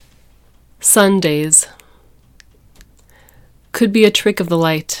Sundays could be a trick of the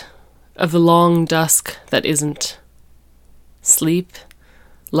light, of the long dusk that isn't. Sleep,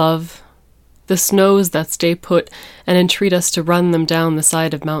 love, the snows that stay put and entreat us to run them down the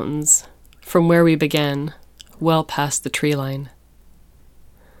side of mountains, from where we began, well past the tree line.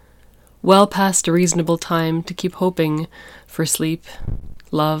 Well past a reasonable time to keep hoping for sleep,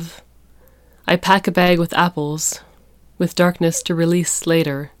 love. I pack a bag with apples, with darkness to release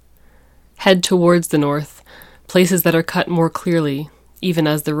later. Head towards the north, places that are cut more clearly, even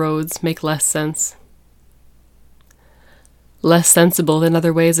as the roads make less sense. Less sensible than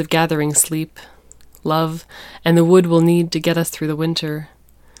other ways of gathering sleep, love, and the wood will need to get us through the winter.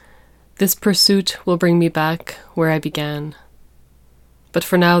 This pursuit will bring me back where I began. But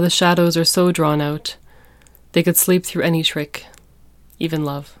for now the shadows are so drawn out, they could sleep through any trick, even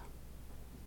love.